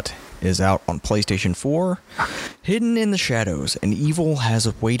 Director's Cut is out on PlayStation 4. Hidden in the shadows, an evil has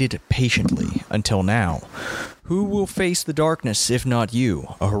waited patiently until now. Who will face the darkness if not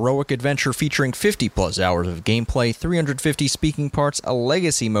you? A heroic adventure featuring 50-plus hours of gameplay, 350 speaking parts, a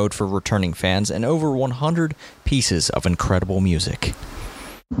legacy mode for returning fans, and over 100 pieces of incredible music.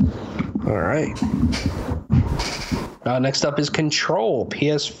 All right. Next up is Control,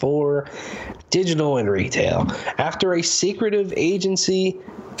 PS4 digital and retail. After a secretive agency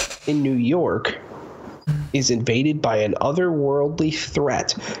in New York is invaded by an otherworldly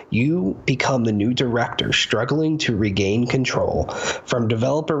threat, you become the new director, struggling to regain control. From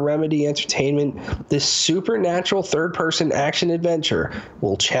developer Remedy Entertainment, this supernatural third-person action adventure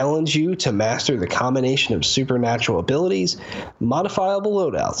will challenge you to master the combination of supernatural abilities, modifiable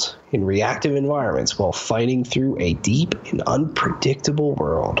loadouts, and reactive environments while fighting through a deep and unpredictable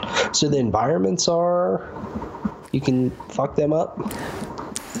world. So the environments are... you can fuck them up?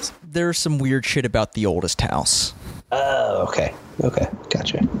 There's some weird shit about the oldest house. Oh, okay. Okay,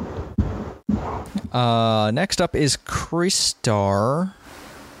 gotcha. Next up is Crystar.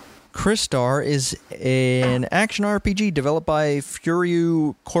 Crystar is an action RPG developed by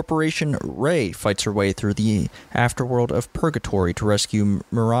Furyu Corporation. Rei fights her way through the afterworld of Purgatory to rescue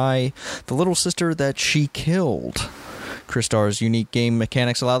Mirai, the little sister that she killed. Crystar's unique game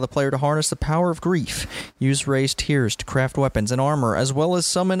mechanics allow the player to harness the power of grief, use Rei's tears to craft weapons and armor, as well as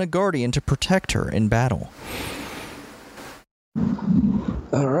summon a guardian to protect her in battle.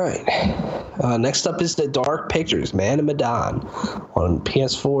 All right. Next up is The Dark Pictures, Man of Medan, on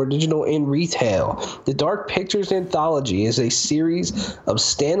PS4 digital and retail. The Dark Pictures Anthology is a series of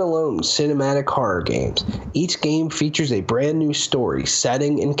standalone cinematic horror games. Each game features a brand new story,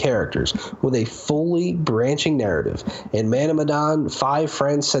 setting, and characters with a fully branching narrative. In Man of Medan, 5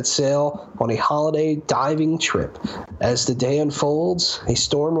 friends set sail on a holiday diving trip. As the day unfolds, a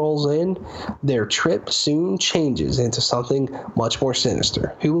storm rolls in. Their trip soon changes into something much more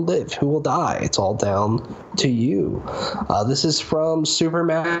sinister. Who will live? Who will die? It's all down to you. This is from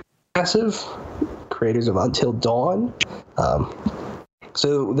Supermassive, creators of Until Dawn.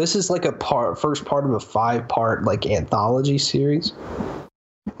 So this is like first part of a 5-part like anthology series,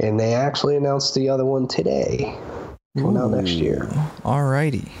 and they actually announced the other one today. Coming out next year.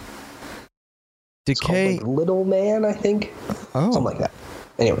 Alrighty. Decay. It's called, like, Little Man, I think. Oh, something like that.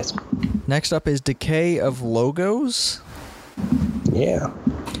 Anyways. Next up is Decay of Logos. Yeah.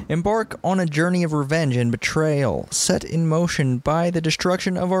 Embark on a journey of revenge and betrayal, set in motion by the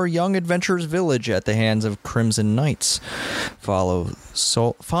destruction of our young adventurer's village at the hands of Crimson Knights.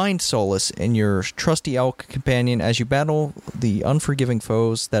 Find solace in your trusty elk companion as you battle the unforgiving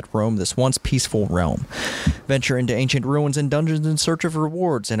foes that roam this once peaceful realm. Venture into ancient ruins and dungeons in search of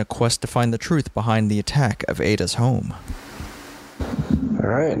rewards in a quest to find the truth behind the attack of Ada's home.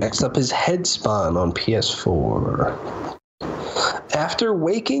 Alright, next up is Headspawn on PS4. After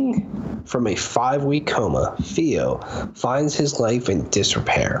waking from a 5-week coma, Theo finds his life in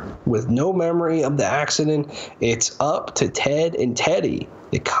disrepair. With no memory of the accident, it's up to Ted and Teddy,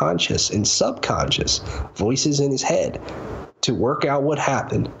 the conscious and subconscious voices in his head, to work out what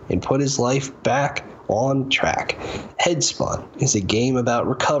happened and put his life back on track. Headspun is a game about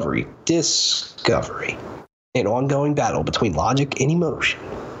recovery, discovery, an ongoing battle between logic and emotion.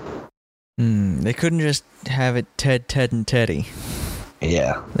 They couldn't just have it Ted, and Teddy.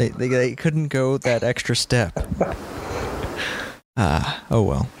 Yeah. They couldn't go that extra step. Oh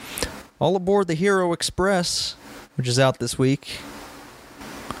well. All aboard the Hero Express, which is out this week.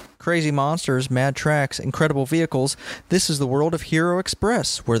 Crazy monsters, mad tracks, incredible vehicles. This is the world of Hero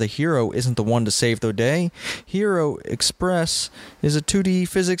Express, where the hero isn't the one to save the day. Hero Express is a 2D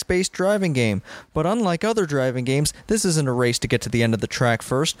physics-based driving game, but unlike other driving games, this isn't a race to get to the end of the track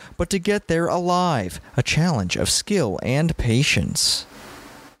first, but to get there alive, a challenge of skill and patience.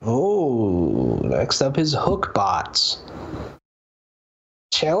 Oh, next up is Hookbots.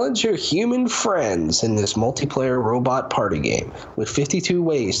 Challenge your human friends in this multiplayer robot party game with 52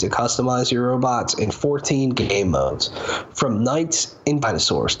 ways to customize your robots in 14 game modes. From knights and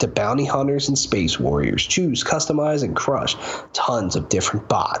dinosaurs to bounty hunters and space warriors, choose, customize, and crush tons of different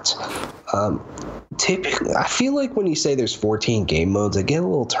bots. Typically, I feel like when you say there's 14 game modes, I get a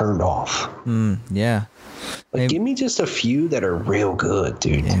little turned off. Yeah. Give me just a few that are real good,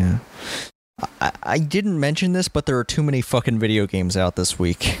 dude. Yeah. I didn't mention this, but there are too many fucking video games out this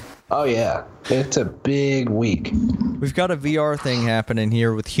week. Oh yeah, it's a big week. We've got a VR thing happening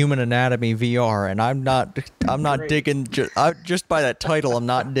here with Human Anatomy VR, and I'm not digging just by that title. I'm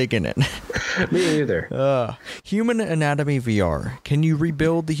not digging it. Me either. Human Anatomy VR. Can you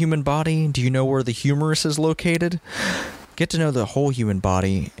rebuild the human body? Do you know where the humerus is located? Get to know the whole human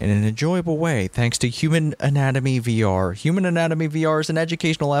body in an enjoyable way thanks to Human Anatomy VR. Human Anatomy VR is an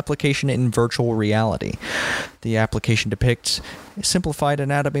educational application in virtual reality. The application depicts simplified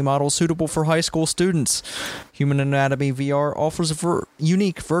anatomy models suitable for high school students. Human Anatomy VR offers a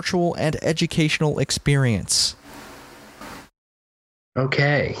unique virtual and educational experience.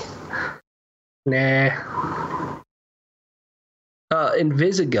 Okay. Nah.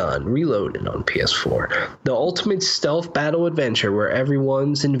 Invisigun Reloaded on PS4. The ultimate stealth battle adventure where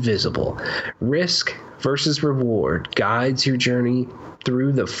everyone's invisible. Risk versus reward guides your journey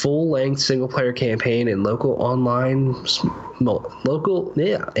through the full-length single-player campaign and local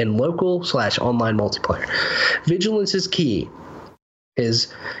slash online multiplayer. Vigilance is key.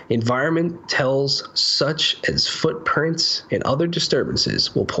 His environment tells such as footprints and other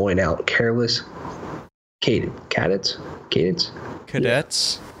disturbances will point out careless cadets.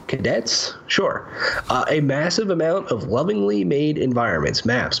 Sure. A massive amount of lovingly made environments,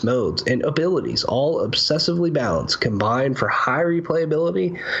 maps, modes, and abilities, all obsessively balanced, combined for high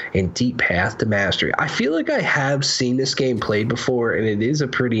replayability and deep path to mastery. I feel like I have seen this game played before, and it is a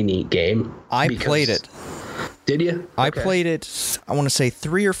pretty neat game. I played it. Did you? I played it, I want to say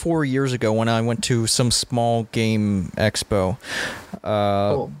 3 or 4 years ago when I went to some small game expo.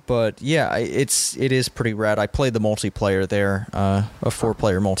 Cool. But yeah, it is pretty rad. I played the multiplayer there, a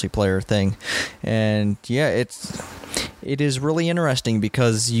 4-player multiplayer thing, and yeah, it is really interesting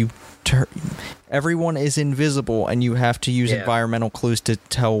because everyone is invisible and you have to use environmental clues to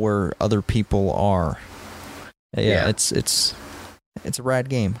tell where other people are. Yeah. It's a rad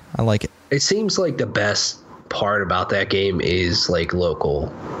game. I like it. It seems like the best part about that game is like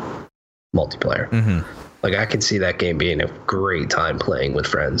local multiplayer. Mm-hmm. Like I can see that game being a great time playing with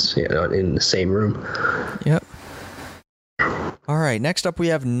friends, in the same room. Yep. All right, next up we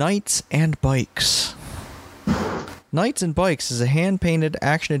have Knights and Bikes. Knights and Bikes is a hand-painted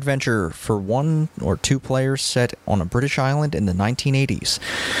action-adventure for 1 or 2 players set on a British island in the 1980s.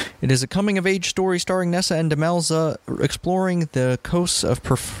 It is a coming-of-age story starring Nessa and Demelza exploring the coasts of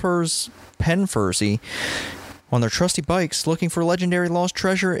Penfurzy on their trusty bikes, looking for legendary lost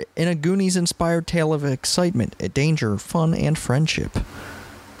treasure in a Goonies-inspired tale of excitement, danger, fun, and friendship.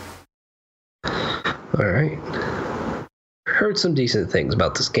 All right. Heard some decent things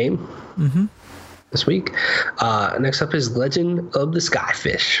about this game. This week. Next up is Legend of the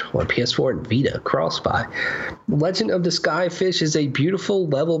Skyfish on PS4 and Vita, cross-buy. Legend of the Skyfish is a beautiful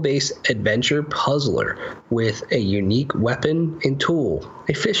level-based adventure puzzler with a unique weapon and tool,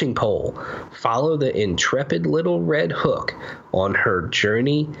 a fishing pole. Follow the intrepid little red hook on her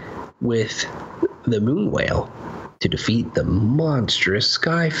journey with the moon whale to defeat the monstrous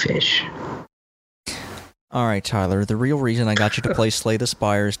skyfish. All right, Tyler, the real reason I got you to play Slay the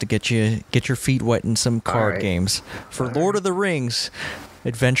Spire is to get your feet wet in some card games. For Lord of the Rings,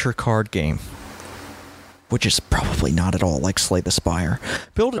 adventure card game, which is probably not at all like Slay the Spire.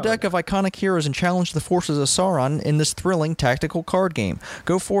 Build a deck of iconic heroes and challenge the forces of Sauron in this thrilling tactical card game.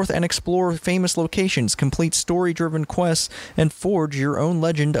 Go forth and explore famous locations, complete story-driven quests, and forge your own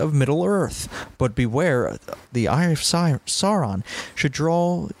legend of Middle-earth. But beware, the Eye of Sauron.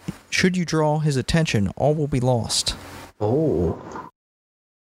 Should you draw his attention, all will be lost. Oh.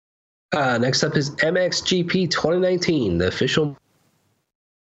 Next up is MXGP 2019, the official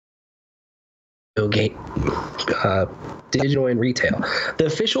game, digital and retail. The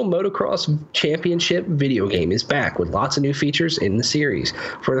official motocross championship video game is back with lots of new features in the series.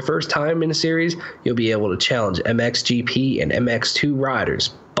 For the first time in the series, you'll be able to challenge MXGP and MX2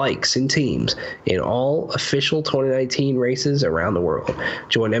 riders, bikes, and teams in all official 2019 races around the world.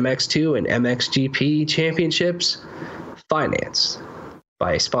 Join MX2 and MXGP championships financed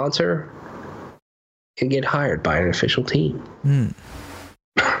by a sponsor and get hired by an official team.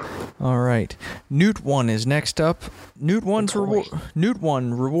 All right. Newt 1 is next up. Newt 1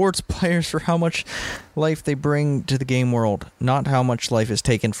 rewards players for how much life they bring to the game world, not how much life is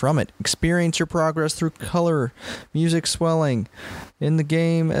taken from it. Experience your progress through color, music swelling in the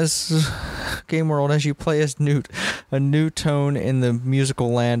game world as you play as Newt, a new tone in the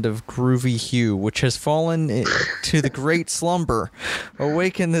musical land of groovy hue, which has fallen to the great slumber.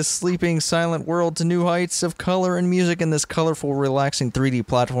 Awaken this sleeping silent world to new heights of color and music in this colorful, relaxing 3D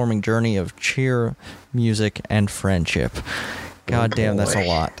platforming journey of cheer, music, and friendship. God damn, that's a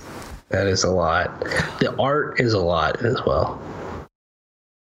lot. That is a lot. The art is a lot as well.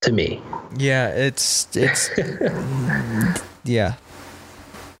 To me. Yeah, it's yeah.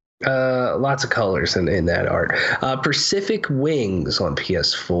 Lots of colors in that art. Pacific Wings on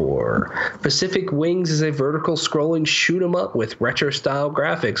PS4. Pacific Wings is a vertical scrolling shoot 'em up with retro style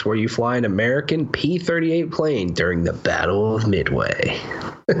graphics where you fly an American P-38 plane during the Battle of Midway.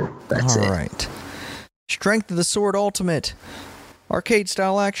 That's it. All right. Strength of the Sword Ultimate.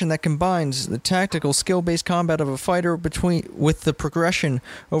 Arcade-style action that combines the tactical, skill-based combat of a fighter with the progression,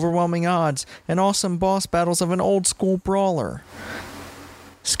 overwhelming odds, and awesome boss battles of an old-school brawler.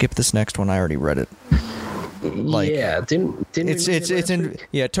 Skip this next one. I already read it. Didn't it's in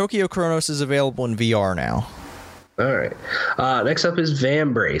Tokyo Chronos is available in VR now. All right. Next up is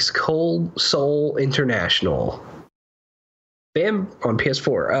Vambrace, Cold Soul International. On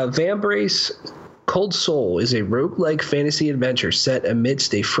PS4. Vambrace Cold Soul is a roguelike fantasy adventure set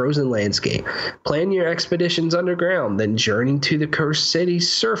amidst a frozen landscape. Plan your expeditions underground, then journey to the cursed city's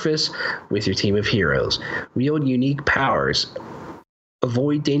surface with your team of heroes. Wield unique powers.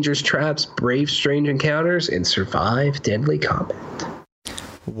 Avoid dangerous traps, brave strange encounters, and survive deadly combat.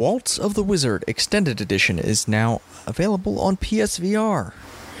 Waltz of the Wizard Extended Edition is now available on PSVR.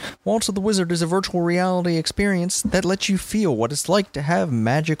 Waltz of the Wizard is a virtual reality experience that lets you feel what it's like to have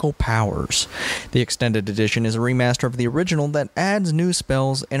magical powers. The Extended Edition is a remaster of the original that adds new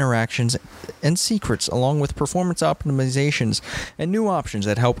spells, interactions, and secrets, along with performance optimizations and new options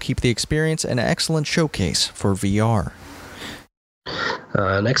that help keep the experience an excellent showcase for VR.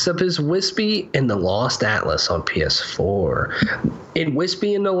 Next up is Wispy and the Lost Atlas on PS4. In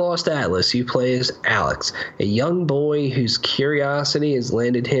Wispy and the Lost Atlas, you play as Alex, a young boy whose curiosity has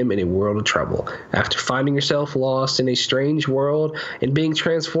landed him in a world of trouble. After finding yourself lost in a strange world and being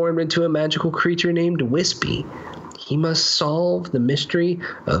transformed into a magical creature named Wispy, he must solve the mystery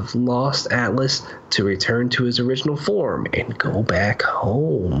of Lost Atlas to return to his original form and go back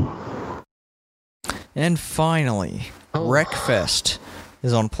home. And finally, Wreckfest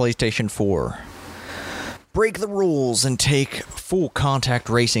is on PlayStation 4. Break the rules and take full contact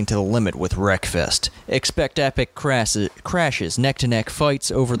racing to the limit with Wreckfest. Expect epic crashes, neck-to-neck fights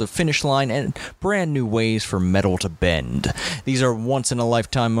over the finish line, and brand new ways for metal to bend. These are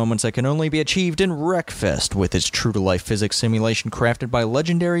once-in-a-lifetime moments that can only be achieved in Wreckfest, with its true-to-life physics simulation crafted by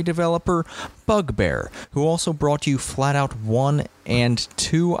legendary developer Bugbear, who also brought you Flatout 1 and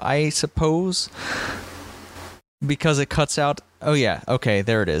 2, I suppose? Because it cuts out... Oh yeah, okay,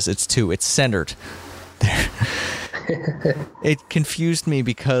 there it is. It's 2. It's centered. There. It confused me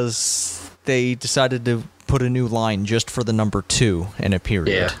because they decided to put a new line just for the number 2 in a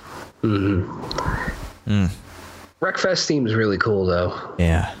period. Yeah. Mm-hmm. Wreckfest seems really cool, though.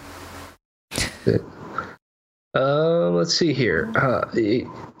 Yeah. Let's see here.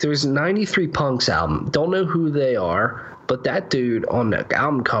 There's 93 Punks album. Don't know who they are, but that dude on the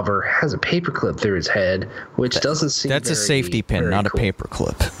album cover has a paperclip through his head, which doesn't seem That's a safety pin, not cool. A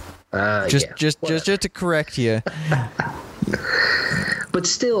paperclip. Just to correct you. But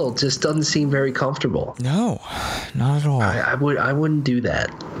still, just doesn't seem very comfortable. No, not at all. I wouldn't do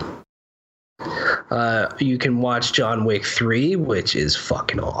that. You can watch John Wick 3, which is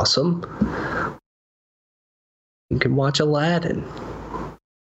fucking awesome. You can watch Aladdin.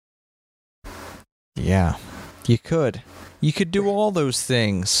 Yeah, you could. You could do all those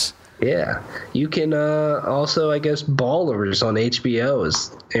things. Yeah. You can also, I guess, Ballers on HBO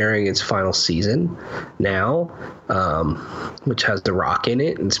is airing its final season now, which has The Rock in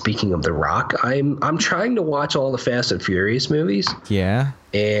it. And speaking of The Rock, I'm trying to watch all the Fast and Furious movies. Yeah.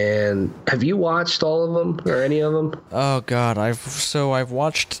 And have you watched all of them or any of them? Oh God, I've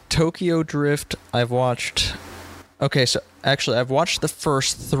watched Tokyo Drift. I've watched the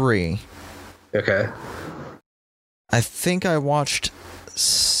first 3. Okay. I think I watched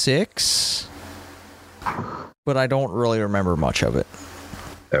 6, but I don't really remember much of it.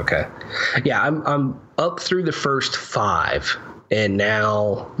 Okay. Yeah, I'm up through the first 5, and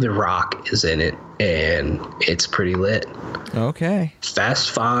now The Rock is in it, and it's pretty lit. Okay.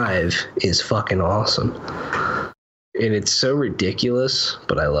 Fast 5 is fucking awesome. And it's so ridiculous,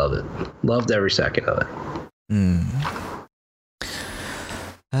 but I love it. Loved every second of it.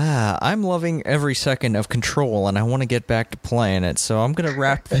 I'm loving every second of Control, and I want to get back to playing it. So I'm gonna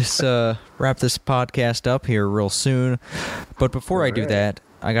wrap this podcast up here real soon. But before I do that,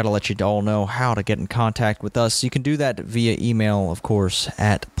 I gotta let you all know how to get in contact with us. You can do that via email, of course,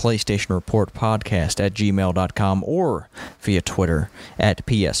 at PlayStationReportPodcast@gmail.com or via Twitter at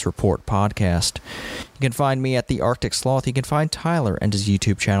PSReportPodcast. You can find me at the Arctic Sloth. You can find Tyler and his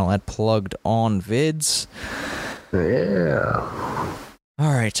YouTube channel at Plugged On Vids. Yeah.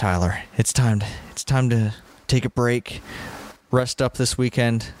 All right, Tyler. It's time to take a break, rest up this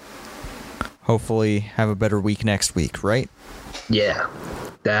weekend. Hopefully, have a better week next week, right? Yeah,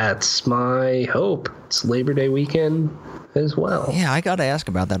 that's my hope. It's Labor Day weekend as well. Yeah, I got to ask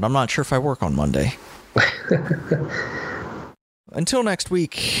about that. I'm not sure if I work on Monday. Until next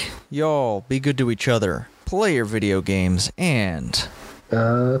week, y'all be good to each other, play your video games, and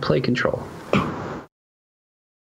play Control.